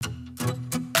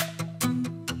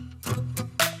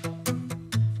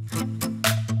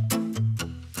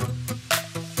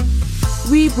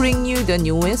We bring you the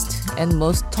newest and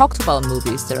most talked about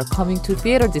movies that are coming to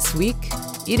theater this week.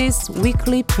 It is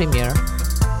weekly premiere.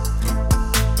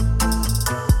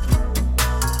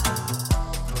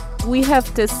 We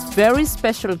have this very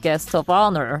special guest of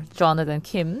honor, Jonathan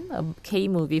Kim, a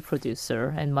K-movie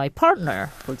producer and my partner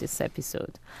for this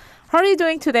episode. How are you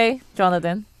doing today,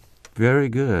 Jonathan? Very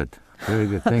good. Very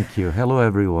good. Thank you. Hello,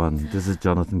 everyone. This is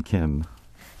Jonathan Kim.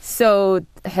 So,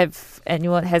 has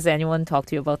anyone talked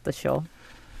to you about the show?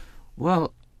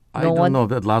 Well, I don't know.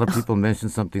 A lot of people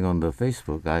mentioned something on the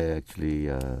Facebook. I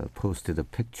actually posted a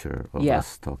picture of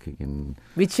us talking in...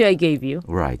 Which I gave you.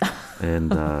 Right.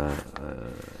 And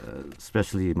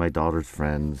especially my daughter's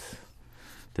friends,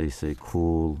 they say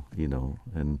cool,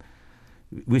 and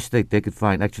wish they could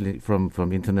find, actually, from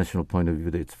international point of view,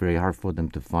 it's very hard for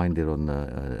them to find it on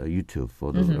YouTube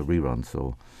for the rerun.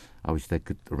 So I wish they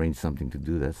could arrange something to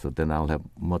do that. So then I'll have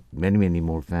many, many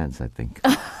more fans, I think.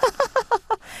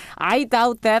 I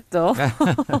doubt that, though.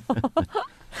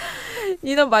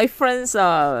 My friends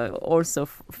also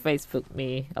Facebook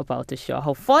me about the show,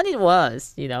 how fun it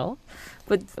was,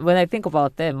 But when I think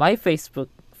about them, my Facebook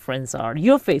friends are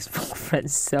your Facebook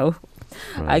friends, so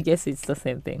right. I guess it's the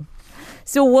same thing.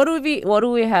 So what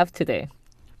do we have today?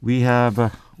 We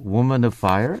have Woman of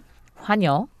Fire.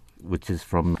 환여. Which is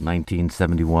from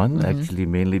 1971, actually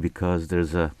mainly because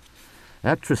there's a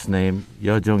actress named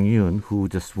Yeo Jung-yoon who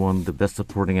just won the Best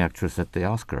Supporting Actress at the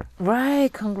Oscar.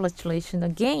 Right, congratulations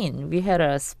again. We had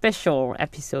a special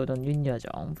episode on Yoon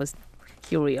Yeo-jung, but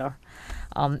here we are.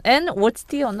 And what's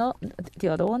the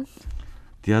other one?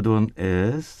 The other one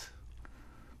is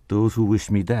Those Who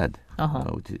Wish Me Dead,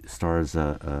 which stars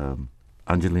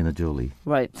Angelina Jolie.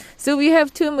 Right. So we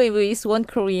have two movies, one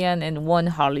Korean and one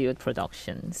Hollywood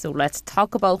production. So let's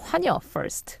talk about 환여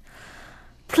first.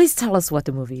 Please tell us what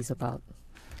the movie is about.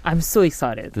 I'm so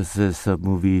excited. This is a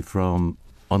movie from,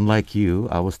 unlike you,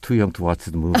 I was too young to watch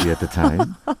the movie at the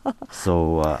time.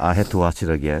 So I had to watch it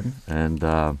again. And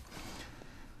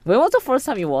when was the first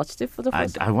time you watched it for the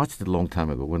first time? I watched it a long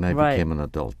time ago when I became an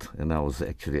adult. And I was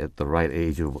actually at the right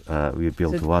age of be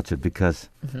able to watch it because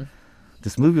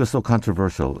this movie was so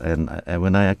controversial. And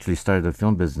when I actually started the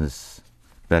film business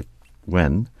back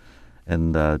when,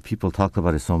 and people talked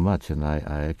about it so much, and I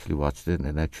actually watched it,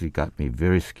 and it actually got me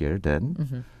very scared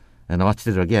then. And I watched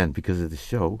it again because of the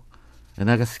show,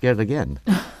 and I got scared again.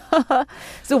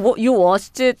 So you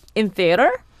watched it in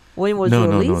theater when it was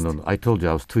released? No. I told you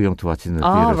I was too young to watch it in the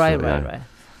theater.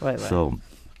 Right. So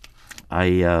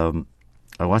I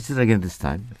watched it again this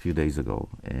time, a few days ago,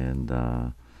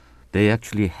 and they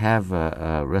actually have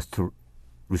a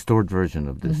restored version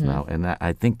of this now, and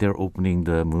I think they're opening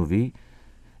the movie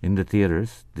in the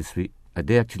theaters this week.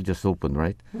 They actually just opened,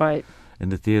 right? Right. In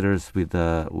the theaters with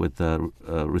a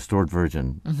restored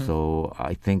version. So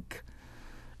I think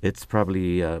it's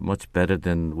probably much better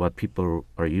than what people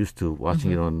are used to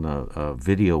watching it on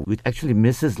video, which actually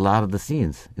misses a lot of the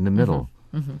scenes in the middle.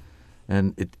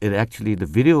 And it actually, the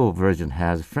video version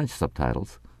has French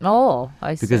subtitles. Oh,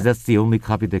 I see. Because that's the only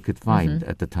copy they could find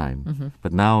at the time.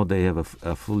 But now they have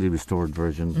a fully restored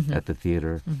version at the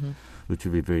theater, which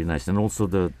would be very nice. And also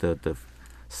the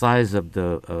size of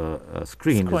the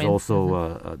screen is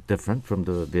also different from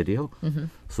the video.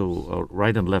 So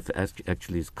right and left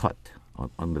actually is cut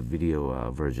on the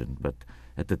video version. But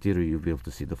at the theater, you'll be able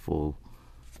to see the full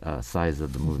size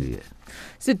of the movie.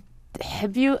 So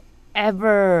have you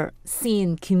ever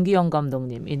seen Kim Ki-young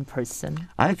감독님 in person?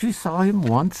 I actually saw him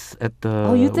once at the...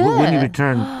 Oh, you did? When he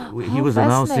returned, he was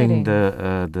announcing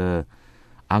the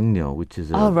악녀, which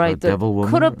is a devil woman.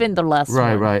 Could have been the last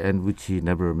one. Right, and which he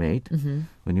never made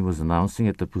when he was announcing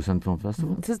at the Busan Film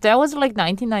Festival. That was like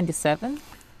 1997?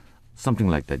 Something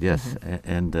like that, yes.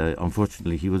 And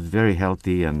unfortunately, he was very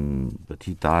healthy, but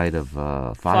he died of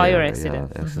fire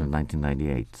accident. In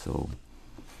 1998. So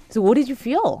what did you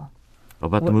feel?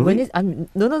 About the movie?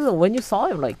 No. When you saw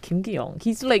him, like Kim Ki-young,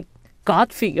 he's like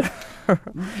God figure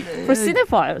for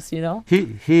cinephiles,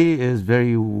 He is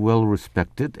very well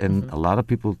respected, and a lot of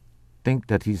people think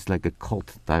that he's like a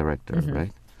cult director,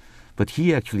 right? But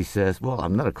he actually says, "Well,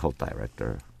 I'm not a cult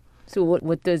director." So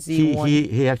what does he want?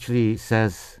 He actually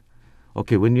says,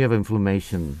 "Okay, when you have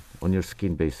inflammation on your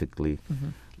skin, basically,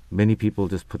 many people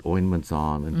just put ointments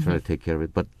on and try to take care of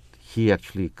it, but." He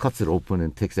actually cuts it open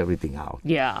and takes everything out.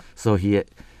 Yeah. So he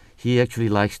actually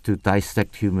likes to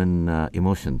dissect human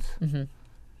emotions.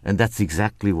 And that's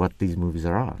exactly what these movies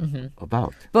are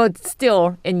about. But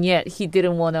still, and yet he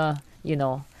didn't want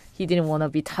to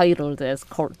be titled as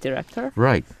cult director.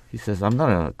 Right. He says, I'm not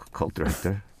a cult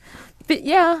director. But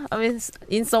yeah, I mean,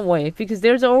 in some way, because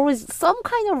there's always some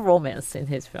kind of romance in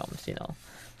his films,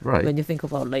 Right. When you think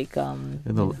about like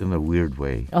In a weird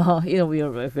way. in a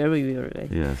weird way, very weird way.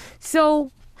 Yes.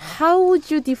 So how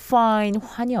would you define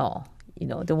Hwanyo?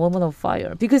 The Woman of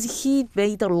Fire, because he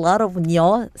made a lot of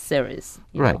Nyo series.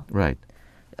 Right. Right.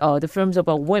 The films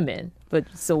about women. But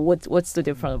so what's the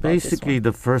difference about Basically,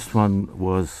 this the first one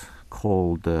was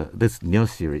called this Nyo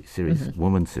series,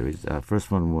 woman series. First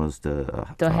one was The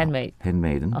Handmaid.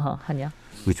 Handmaiden, Hanya.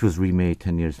 which was remade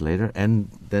 10 years later, and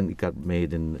then it got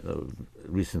made in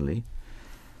recently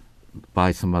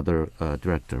by some other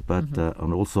director. But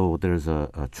and also there's a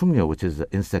Chungmyo, which is an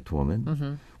insect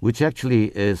woman, which actually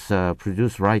is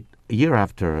produced right a year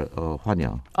after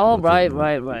Hwanyo. Oh, which right,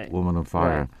 is right. Woman on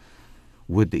Fire, Right.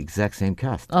 with the exact same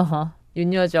cast.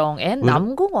 Yoon Yo-jung and With-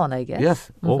 Nam Gung-won, I guess.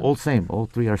 Yes, all same. All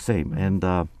three are same, and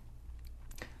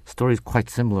story is quite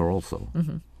similar also.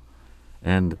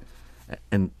 And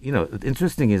the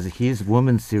interesting is his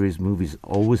woman series movies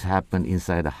always happen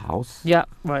inside a house, Yeah,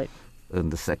 right. in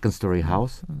the second story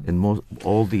house, and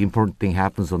all the important thing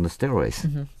happens on the stairways.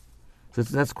 So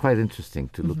that's quite interesting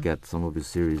to look at some of his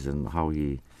series and how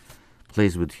he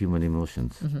plays with human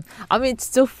emotions. I mean, it's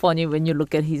still funny when you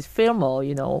look at his film.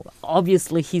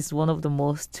 Obviously, he's one of the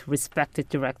most respected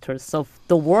directors of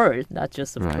the world, not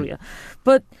just of Right. Korea.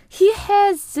 But he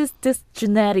has this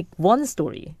genetic one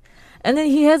story. And then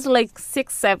he has like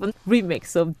 6, 7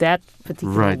 remakes of that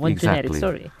particular Right, one genetic exactly.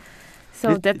 story.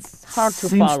 So that's hard to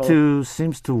seems follow.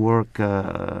 seems to work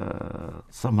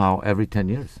somehow every 10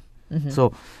 years.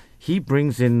 So he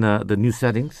brings in the new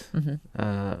settings.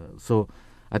 So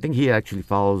I think he actually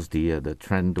follows the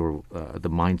trend or the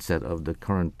mindset of the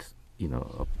current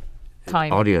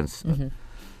Time. audience.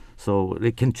 So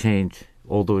it can change,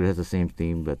 although it has the same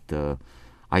theme. But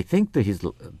I think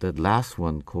the last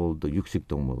one called the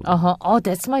Yuksikdongmul. Oh,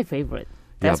 that's my favorite.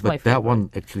 That's my but favorite. that one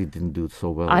actually didn't do so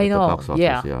well I at know, the box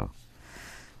office. yeah.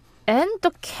 And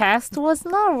the cast was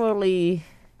not really,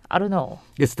 I don't know.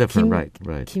 It's different, Kim-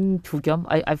 right. Kim Do-kyum,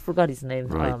 I forgot his name.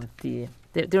 Right.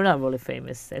 They're not really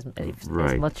famous as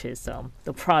Right. much as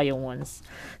the prior ones.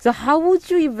 So how would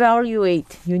you evaluate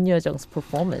Yoon Yo-jung's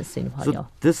performance in So Hwanyo?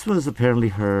 this was apparently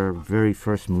her very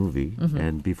first movie,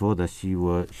 and before that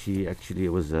she actually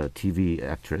was a TV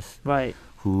actress Right.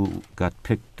 who got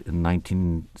picked in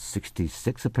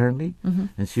 1966 apparently,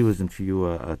 and she was in few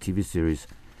TV series,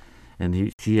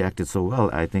 and she acted so well.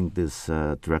 I think this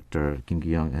director Kim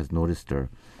Ki-young has noticed her,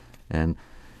 and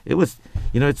it was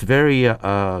it's very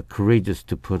courageous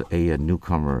to put a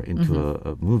newcomer into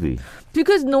a movie.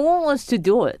 Because no one wants to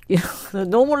do it.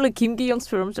 Normally Kim Ki-young's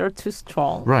films are too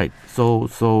strong. Right.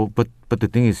 But the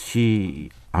thing is,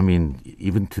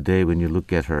 even today when you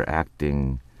look at her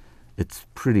acting, it's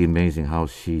pretty amazing how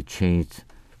she changed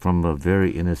from a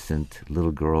very innocent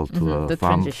little girl to a the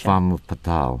femme transition.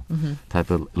 fatale type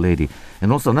of lady.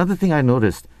 And also another thing I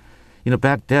noticed,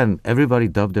 back then everybody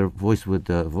dubbed their voice with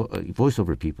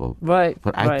voiceover people. Right.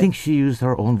 But I right. think she used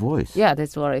her own voice. Yeah,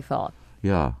 that's what I thought.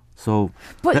 Yeah. So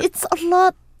But that- it's a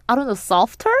lot, I don't know,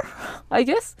 softer, I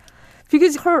guess.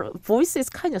 Because her voice is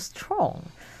kind of strong.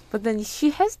 But then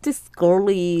she has this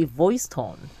girly voice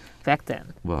tone back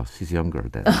then. well, she's younger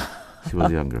then. She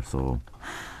was younger, so.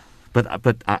 But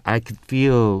I could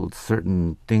feel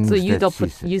certain things So you that she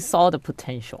said. you saw the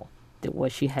potential,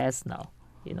 what she has now,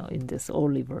 in this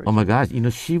early version. Oh my gosh!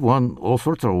 She won all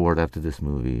sorts of awards after this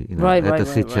movie. Right, at right, the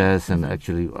right, CHS and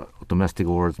actually domestic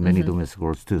awards, many domestic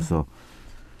awards too. So,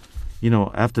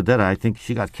 after that, I think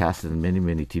she got casted in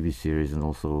many TV series and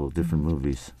also different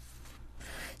movies.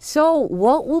 So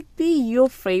what would be your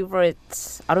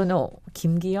favorite, I don't know,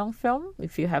 Kim Ki-young film,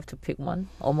 if you have to pick one,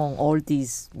 among all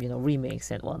these, remakes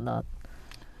and whatnot?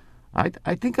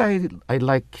 I think I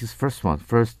like his first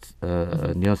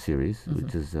Neo series,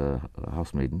 which is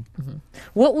Housemaiden.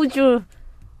 What would you,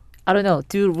 I don't know,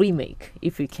 do remake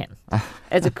if you can,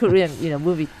 as a Korean,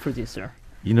 movie producer?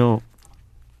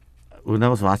 When I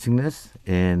was watching this,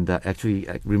 and actually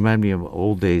it reminded me of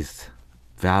old days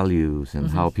values and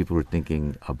how people were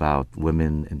thinking about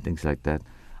women and things like that.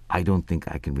 I don't think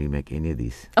I can remake any of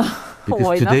these because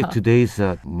Why not? today's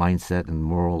mindset and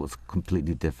moral is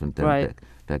completely different than Right.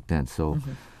 back then. So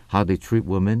how they treat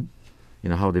women,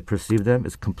 how they perceive them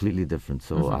is completely different.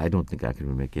 So I don't think I can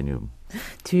remake any of them.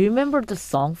 Do you remember the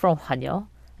song from Hwanyo?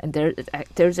 And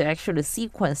there's actually a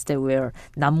sequence there where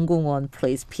Nam Gung-won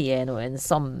plays piano and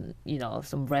some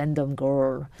random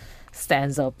girl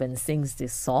stands up and sings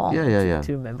this song. Yeah.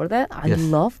 Do you remember that? I Yes.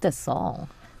 love that song.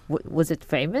 Was it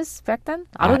famous back then?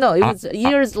 I don't know. It was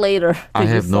years later. I that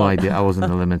you have no saw it. idea. I was in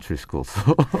elementary school, so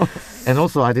and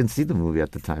also I didn't see the movie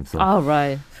at the time. So Oh,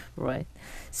 right.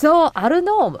 So, I don't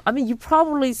know. I mean, you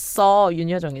probably saw Yoon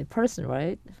Yo-jung in person,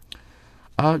 right?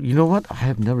 You know what? I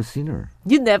have never seen her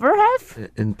You never have?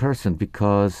 in person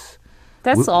because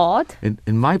That's odd.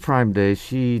 in my prime days,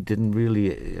 she didn't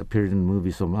really appear in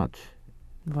movies so much.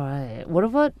 Right. What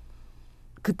about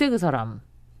그때 그 사람?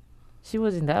 She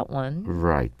was in that one.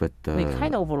 Right, but It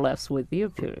kind of overlaps with your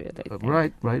period, I think.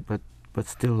 right, but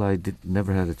still, I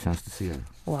never had a chance to see her.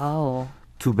 Wow.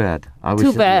 Too bad. I Too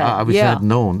wish bad, I wish I yeah. had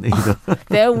known. You know.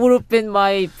 That would have been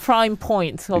my prime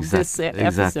point of this Exactly.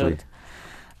 episode.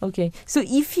 Okay, so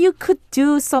if you could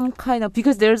do some kind of,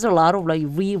 because there's a lot of like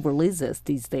re-releases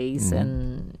these days,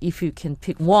 and if you can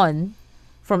pick one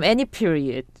from any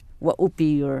period, what would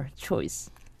be your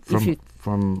choice? If you,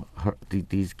 From her,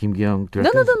 these Kim Gi-young no,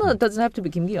 directors? no, it doesn't have to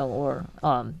be Kim Gi-young or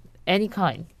any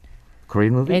kind,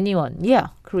 Korean movie? anyone.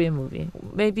 Yeah, Korean movie,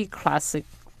 maybe classic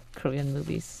Korean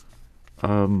movies.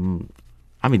 I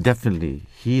mean, definitely,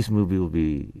 his movie will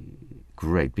be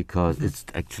great because it's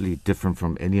actually different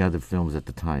from any other films at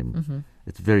the time.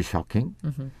 It's very shocking,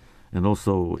 and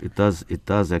also it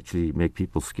does actually make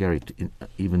people scary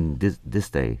even this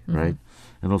day, right?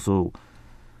 And also,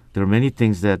 there are many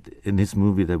things that in this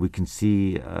movie that we can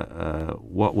see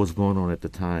what was going on at the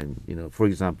time. You know, for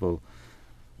example,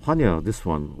 Hwanya, this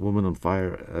one, Woman on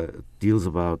Fire, deals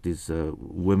about these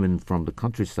women from the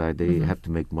countryside. They have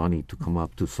to make money to come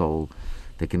up to Seoul.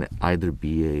 They can either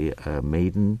be a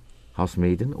maiden, house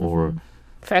maiden, or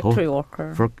Factory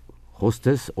worker.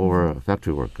 hostess or a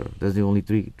factory worker. That's the only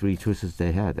three choices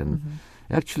they had. And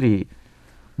actually,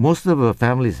 most of the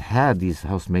families had these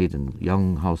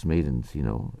young house maidens, you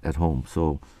know, at home.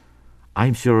 So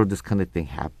I'm sure this kind of thing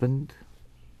happened,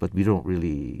 but we don't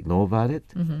really know about it.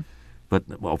 But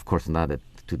well, of course, not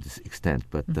to this extent.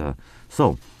 But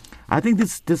so I think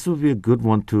this would be a good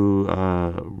one to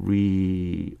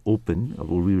reopen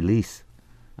or re-release,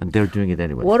 and they're doing it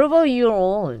anyway. What about your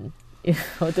own? You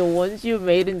know, the ones you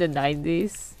made in the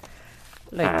 90s?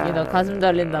 Like, you know, 가슴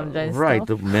달린 남자 and Right,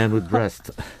 stuff? the man with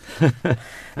breast. I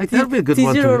think that'd be a good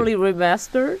one. Digitally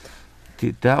remastered?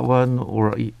 That one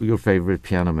or your favorite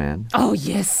Piano Man. Oh,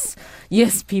 yes.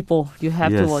 Yes, people. You have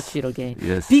to Yes. watch it again.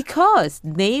 Yes. Because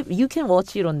you can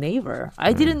watch it on Naver.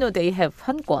 I didn't know they have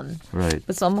한권. Right.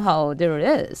 But somehow there it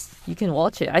is. You can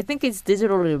watch it. I think it's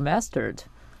digitally remastered.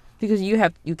 Because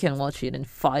you can watch it in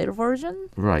file version.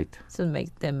 Right. So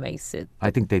that makes it. I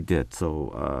think they did.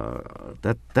 So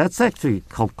that's actually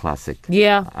cult classic.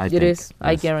 Yeah, I it think, is.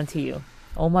 I yes. guarantee you.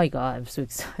 Oh my God, I'm so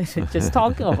excited just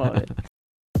talking about it.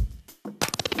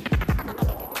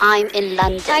 I'm in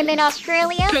London. I'm in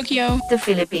Australia. Tokyo. The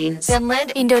Philippines.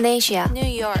 Finland. Indonesia. New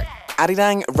York.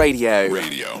 Arirang Radio.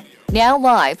 Now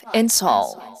live in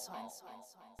Seoul.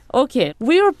 Okay,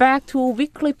 we are back to a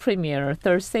weekly premiere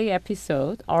Thursday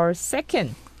episode. Our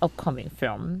second upcoming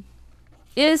film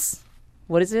is,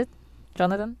 what is it,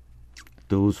 Jonathan?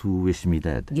 Those Who Wish Me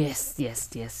Dead. Yes.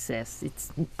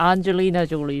 It's Angelina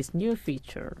Jolie's new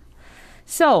feature.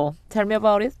 So, tell me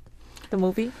about it, the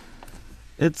movie.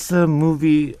 It's a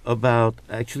movie about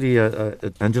actually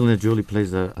Angelina Jolie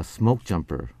plays a smoke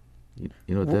jumper.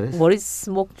 You know what that is? What is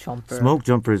smoke jumper? Smoke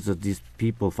jumper is these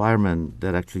people, firemen,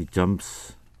 that actually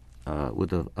jumps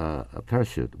with a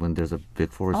parachute when there's a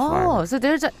big forest fire. Oh, so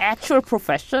there's an actual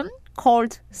profession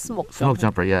called smoke jumper. Smoke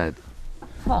jumper, yeah.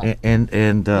 Huh.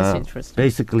 And That's interesting.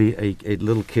 basically a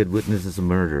little kid witnesses a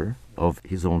murder of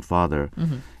his own father,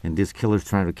 and this killer's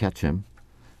trying to catch him.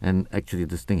 And actually,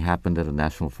 this thing happened at a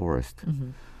national forest.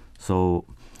 So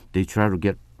they try to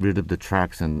get rid of the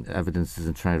tracks and evidences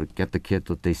and try to get the kid,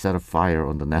 but they set a fire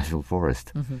on the national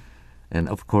forest. And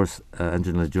of course,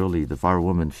 Angelina Jolie, the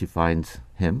firewoman, she finds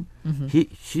him.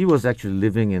 She was actually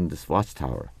living in this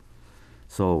watchtower.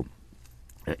 So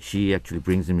she actually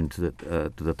brings him into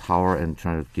to the tower and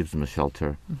gives him a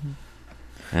shelter.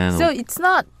 And So it's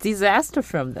not disaster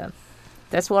film then.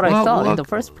 That's what I thought in the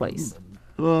first place.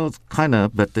 well, it's kind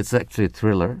of, but it's actually a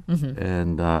thriller,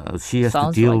 and she has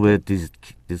Sounds to deal like with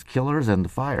these killers and the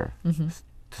fire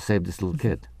to save this little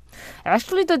kid.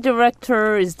 Actually, the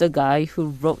director is the guy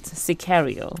who wrote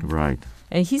Sicario. Right,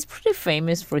 And he's pretty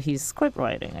famous for his script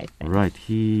writing, I think. right.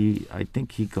 I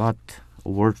think he got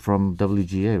award from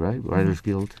WGA, right, Writers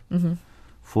Guild,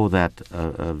 for that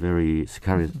very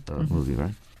Sicario movie,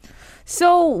 right?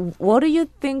 So, what do you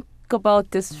think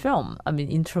about this film? I mean,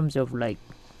 in terms of like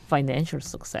financial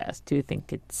success, do you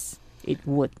think it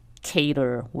would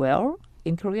cater well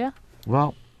in Korea?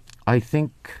 Well, I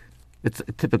think it's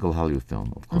a typical Hollywood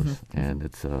film, of course, and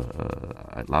it's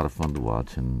a lot of fun to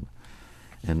watch. And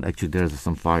actually, there's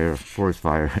some forest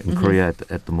fire in Korea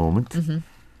at the moment.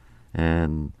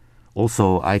 And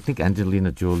Also, I think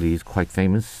Angelina Jolie is quite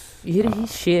famous. She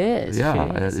is. Yeah,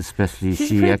 she is. especially She's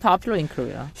she pretty popular in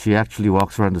Korea. she actually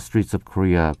walks around the streets of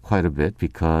Korea quite a bit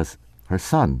because her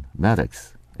son,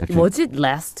 Maddox. Actually, Was it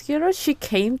last year? She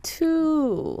came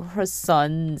to her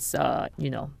son's, I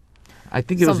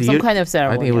think it was some a year, kind of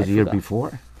ceremony. I think it was I a year forgot.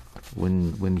 before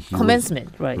when he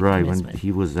Commencement, right? was, right when commencement.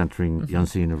 he was entering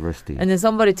Yonsei University. And then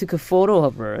somebody took a photo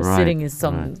of her Right, sitting in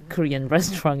some right. Korean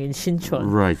restaurant in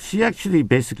Shincheon. Right. She actually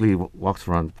basically walks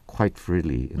around quite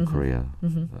freely in Mm-hmm. Korea.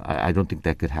 I don't think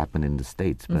that could happen in the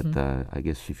States, but Mm-hmm. I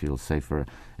guess she feels safer.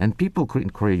 And people in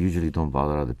Korea usually don't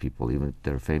bother other people, even if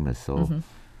they're famous. So Mm-hmm.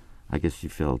 I guess she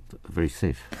felt very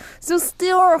safe. So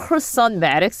still her son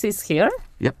Maddox is here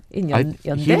Yep. in He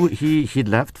Yeondae? he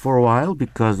left for a while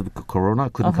because of Corona,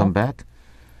 couldn't Uh-huh. come back.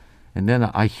 And then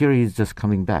I hear he's just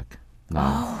coming back now.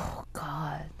 Oh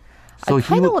God. So I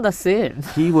kind of wa- want to see him.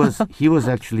 he was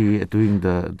actually doing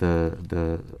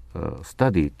the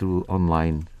study through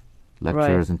online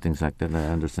lectures and things like that. I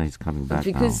understand he's coming back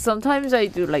Because now. sometimes I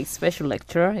do like special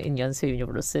lecture in Yonsei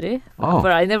University, Oh.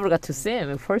 but I never got to see him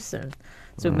in person.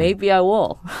 So maybe I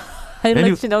will. I'll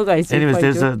Any- let you know, guys. Anyways,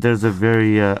 if I do. there's a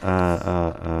very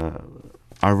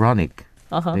ironic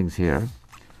Uh-huh. things here.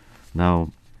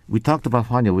 Now we talked about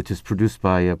Hwanya, which is produced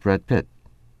by Brad Pitt.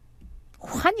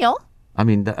 환여? I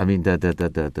mean the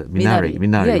Minari,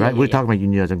 Yeah, right? yeah, We're yeah. talking about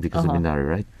Yoon Yeojung because of Uh-huh. Minari,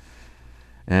 right?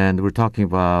 And we're talking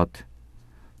about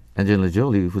Angelina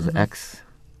Jolie, who's ex.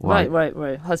 Right.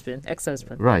 Husband,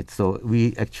 ex-husband. Right. So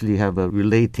we actually have a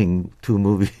relating two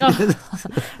movies.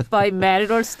 By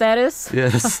marital status.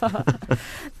 Yes.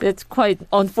 That's quite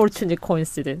unfortunate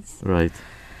coincidence. Right.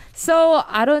 So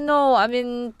I don't know. I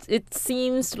mean, it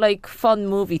seems like fun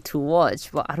movie to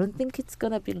watch, but I don't think it's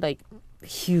gonna be like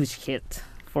huge hit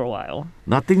for a while.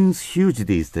 Nothing's huge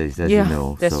these days, as Yeah, you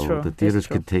know. that's so true, the that's theaters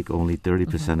true. can take only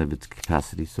 30% of its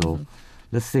capacity. So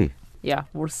let's see. Yeah,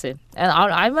 we'll see. And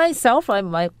I myself, I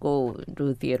might go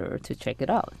to theater to check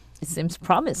it out. It seems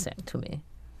promising to me.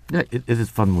 Yeah, it is a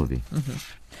fun movie.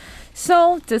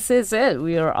 So this is it.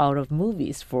 We are out of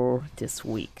movies for this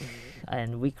week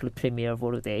and weekly premiere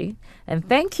for today. And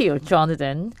thank you,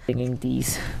 Jonathan, bringing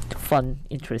these fun,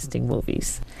 interesting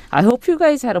movies. I hope you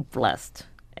guys had a blast.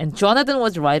 And Jonathan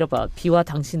was right about 비와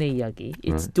당신의 이야기.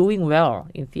 It's Right. doing well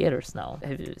in theaters now.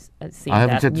 Have you seen I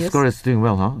haven't that checked the news? score. It's doing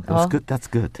well, huh? That's Oh. good. That's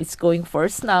good. It's going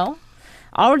first now.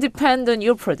 I'll depend on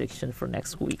your prediction for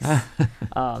next week's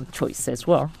choice as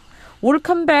well. We'll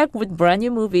come back with brand new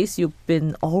movies you've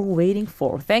been all waiting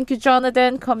for. Thank you,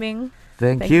 Jonathan, coming.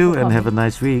 Thank Thank you you, for and have a coming.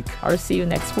 nice week. I'll see you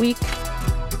next week.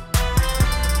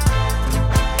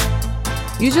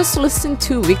 You just listened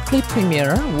to Weekly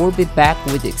Premiere. We'll be back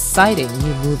with exciting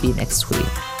new movie next week.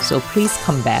 So please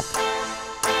come back.